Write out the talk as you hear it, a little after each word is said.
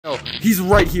No, he's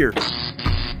right here. Close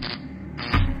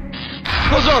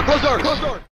door, close door, close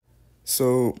door.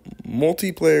 So,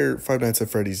 multiplayer Five Nights at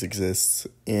Freddy's exists,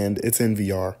 and it's in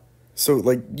VR. So,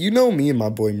 like, you know me and my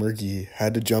boy Murky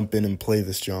had to jump in and play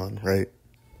this John, right?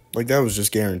 Like, that was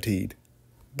just guaranteed.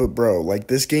 But bro, like,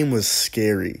 this game was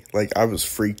scary. Like, I was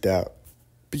freaked out.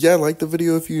 But yeah, like the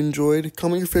video if you enjoyed.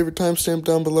 Comment your favorite timestamp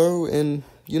down below, and,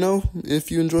 you know, if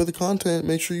you enjoy the content,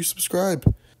 make sure you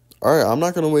subscribe. Alright, I'm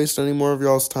not going to waste any more of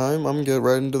y'all's time. I'm going to get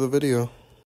right into the video.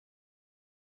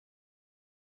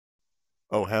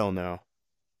 Oh, hell no.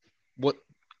 What?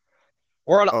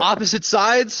 We're on opposite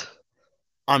sides?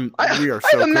 We are so I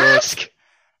have a cooked. mask!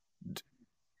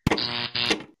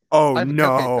 Oh,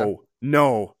 no. Okay,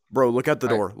 no. Bro, look at the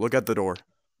door. Look at the door.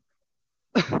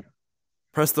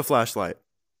 Press the flashlight.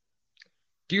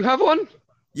 Do you have one?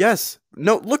 Yes.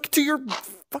 No, look to your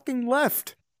fucking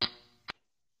left.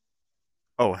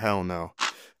 Oh, hell no.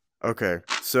 Okay,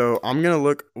 so I'm gonna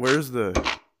look. Where's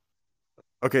the...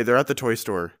 Okay, they're at the toy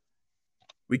store.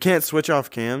 We can't switch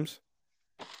off cams.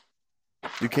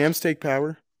 Do cams take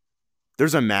power?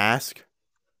 There's a mask.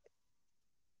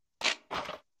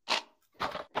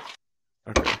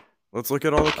 Okay, let's look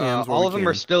at all the cams. All of them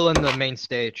are still in the main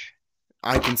stage.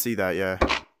 I can see that, yeah.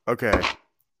 Okay.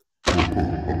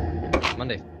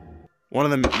 Monday. One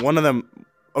of them.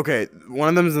 Okay, one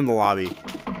of them is in the lobby.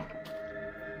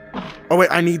 Oh wait,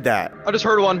 I need that. I just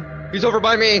heard one. He's over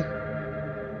by me.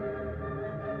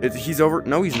 He's over.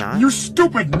 No, he's not. You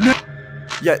stupid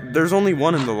Yeah, there's only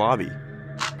one in the lobby.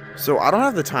 So I don't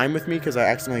have the time with me because I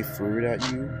accidentally threw it at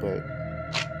you, but...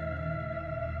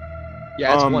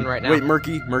 Yeah, it's one right now. Wait,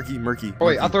 Murky. Oh,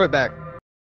 wait, I'll throw it back.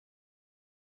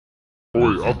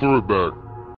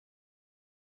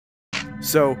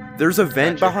 So, there's a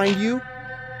vent behind you.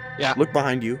 Yeah. Look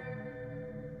behind you.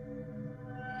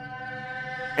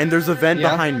 And there's a vent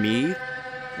behind me.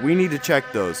 We need to check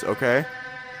those, okay?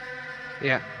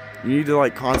 Yeah. You need to,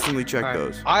 like, constantly check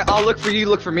those. I'll look for you,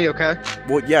 look for me, okay?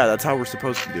 Well, yeah, that's how we're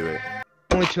supposed to do it.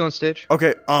 Only two on stage.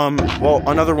 Okay, well,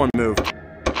 another one moved.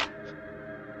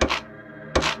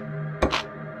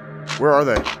 Where are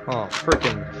they? Oh,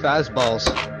 frickin' fastballs.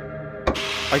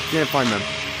 I can't find them.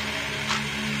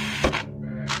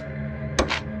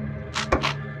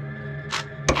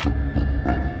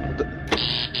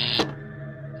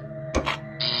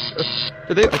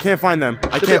 I can't find them.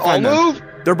 I can't find them. Move?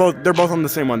 They're both on the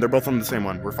same one. They're both on the same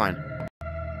one. We're fine.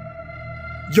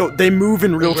 Yo, they move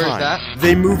in real time. That?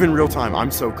 They move in real time. I'm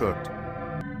so cooked.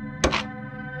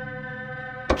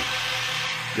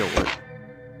 Yo, what?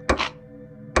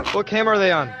 What cam are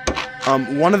they on?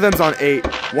 One of them's on 8.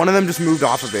 One of them just moved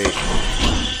off of 8.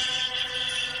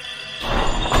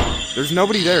 There's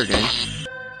nobody there, gang.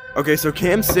 Okay, so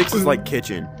cam 6 is like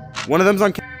kitchen. One of them's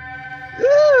on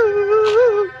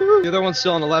The other one's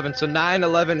still on 11, so 9,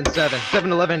 11, and 7.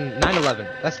 7, 11, 9, 11.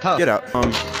 That's tough. Get out.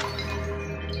 I'm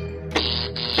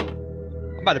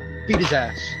about to beat his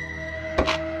ass. Is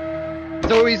that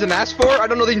what he's a mask for? I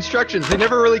don't know the instructions. They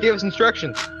never really gave us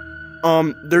instructions.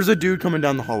 There's a dude coming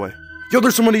down the hallway. Yo,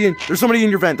 there's somebody in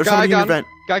your vent. There's somebody in your vent.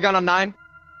 Guy got on 9.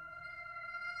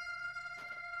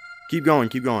 Keep going.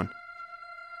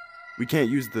 We can't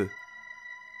use the...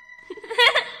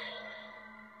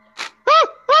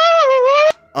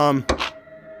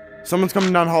 Someone's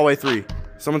coming down hallway 3.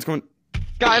 Someone's coming...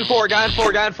 Guy in 4.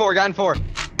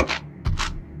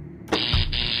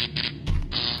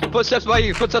 Footsteps by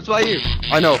you.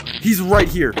 I know. He's right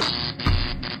here.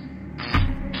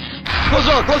 Close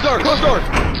door.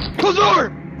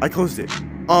 I closed it.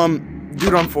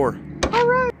 Dude on 4.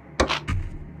 Alright.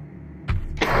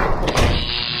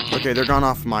 Okay, they're gone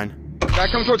off mine. Guy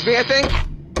coming towards me, I think.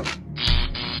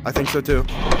 I think so too.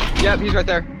 Yep, he's right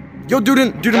there. Yo, dude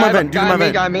in my vent. Dude in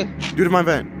my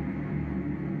vent.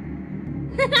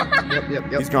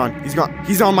 Yep. He's gone.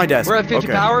 He's on my desk. We're at 50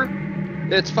 power.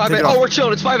 It's 5 a.m. Oh, we're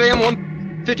chilling. It's 5 a.m.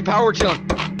 150 power. We're chilling.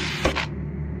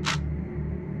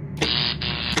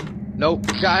 Nope.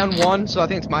 Guy on 1, so I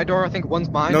think it's my door. I think 1's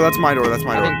mine. No, that's my door. I think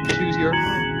 2's yours.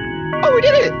 Oh, we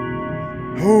did it!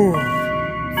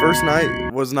 First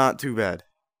night was not too bad.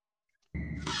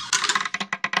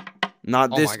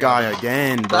 Not this guy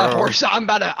again, bro. That horse, I'm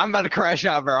about to crash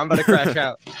out, bro. I'm about to crash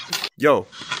out. Yo.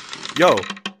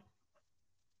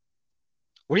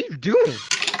 What are you doing?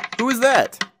 Who is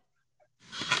that?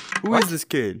 Who is this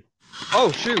kid?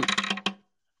 Oh, shoot.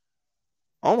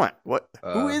 Oh my, what?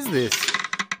 Who is this?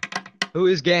 Who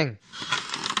is gang?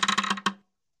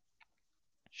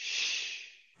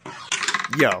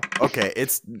 Yo, okay,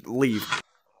 it's leave.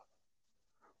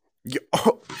 Yo,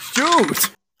 oh,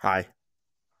 shoot! Hi.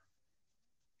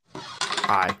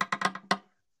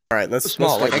 Alright, let's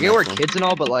Small. start Like, I the get we're next one. kids and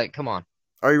all, but like, come on.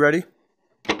 Are you ready?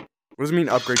 What does it mean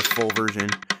upgrade to full version?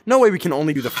 No way we can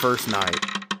only do the first night.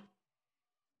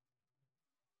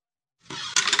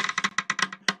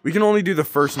 We can only do the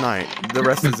first night. The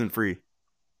rest isn't free.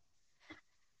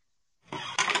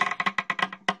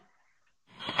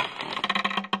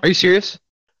 Are you serious?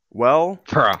 Well,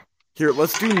 Bruh. here,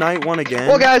 let's do night 1 again.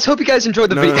 Well, guys, hope you guys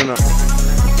enjoyed the video. No.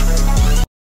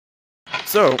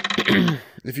 So,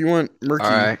 if you want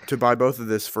Murky to buy both of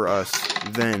this for us,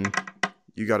 then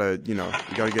you gotta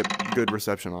get good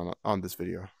reception on this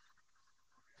video.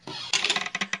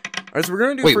 Alright, so we're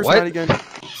gonna do first night again.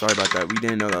 Sorry about that. We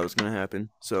didn't know that was gonna happen.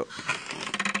 So,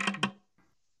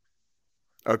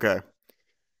 okay.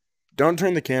 Don't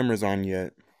turn the cameras on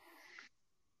yet.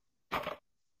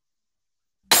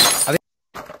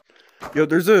 Yo,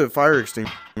 there's a fire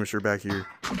extinguisher back here.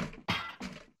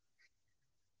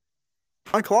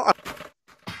 My clock,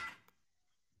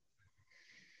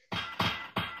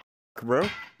 bro.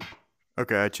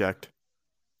 Okay, I checked.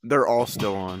 They're all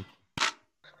still on.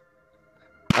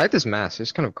 I like this mask.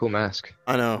 It's kind of a cool mask.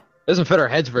 I know. It doesn't fit our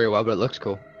heads very well, but it looks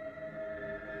cool.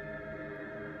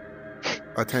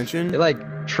 Attention. It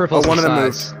like triples one of them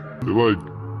size. moves. It like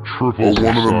triples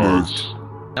one of them moves.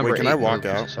 Number Wait, can I 8 walk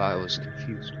moves, out? So I was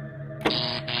confused.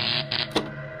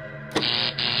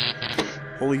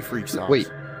 Holy freak sauce. Wait,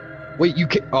 you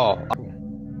can. Oh.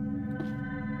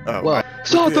 Well,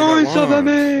 stop throwing stuff at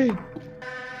me!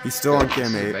 He's still on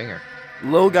cam 8. Banger.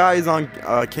 Low guy is on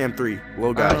cam 3.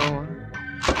 Low guy.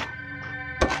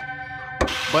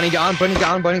 Bunny gone. I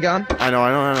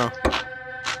know.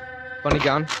 Bunny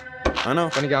gone. I know.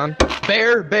 Bunny gone.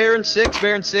 Bear in 6.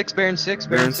 Bear in 6. Bear in 6.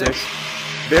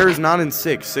 Bear is not in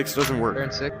 6. 6 doesn't work. Bear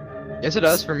in 6. Yes, it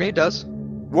does. For me, it does.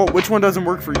 Well, which one doesn't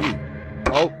work for you?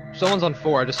 Oh, someone's on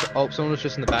 4. Someone was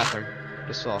just in the bathroom.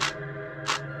 Just saw.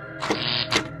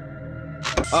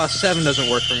 7 doesn't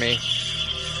work for me.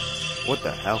 What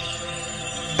the hell?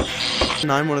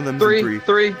 9, one of them. 3.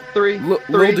 3.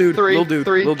 Little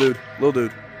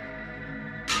dude.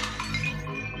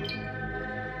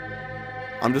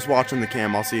 I'm just watching the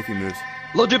cam. I'll see if he moves.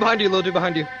 Little dude behind you.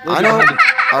 I know. I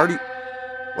already.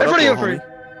 What up, in little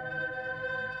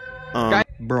homie?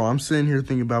 Bro, I'm sitting here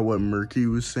thinking about what Murky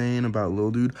was saying about Lil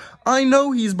Dude. I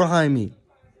know he's behind me.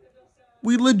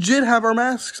 We legit have our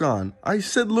masks on. I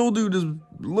said Lil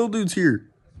Dude's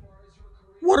here.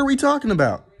 What are we talking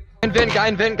about? Guy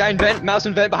in vent, mouse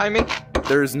in vent behind me.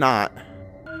 There's not.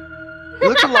 He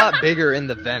looks a lot bigger in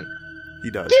the vent. He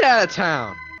does. Get out of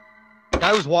town.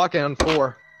 Guy was walking on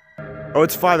 4. Oh,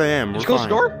 it's 5 a.m. Did you close the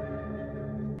door?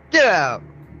 Get out.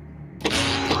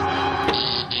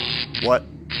 What?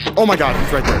 Oh my god,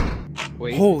 he's right there.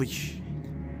 Wait. Holy sh...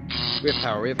 We have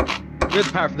power. We have the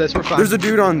power for this. We're fine. There's a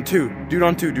dude on 2. Dude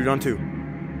on 2.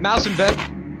 Mouse in vent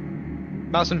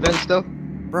still.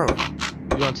 Bro.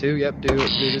 Dude on 2. Yep, dude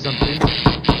is on 2.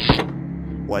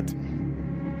 What?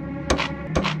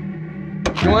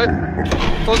 You know what?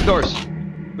 Close the doors.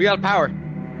 We got power.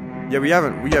 Yeah, we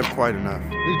have quite enough.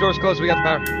 These doors closed. We got the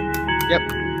power. Yep,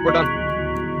 we're done.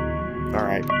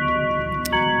 Alright.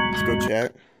 Let's go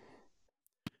chat.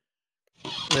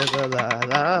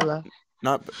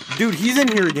 Not, dude, he's in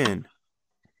here again.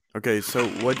 Okay, so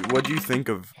what do you think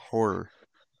of horror?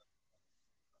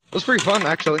 It was pretty fun,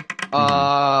 actually.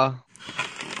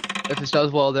 If this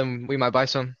does well, then we might buy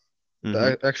some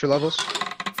extra levels.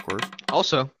 Of course.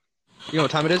 Also, you know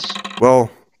what time it is? Well,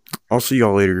 I'll see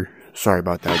y'all later. Sorry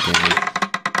about that, gang.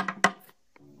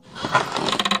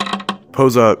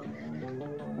 Pose up.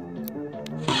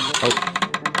 Oh.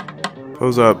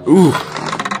 Pose up. Ooh,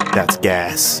 that's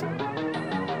gas.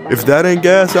 If that ain't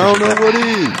gas, I don't know what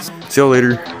is. See y'all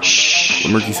later. Shh.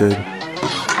 What Murky said.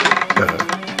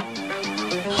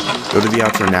 Go to the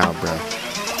outro now, bro.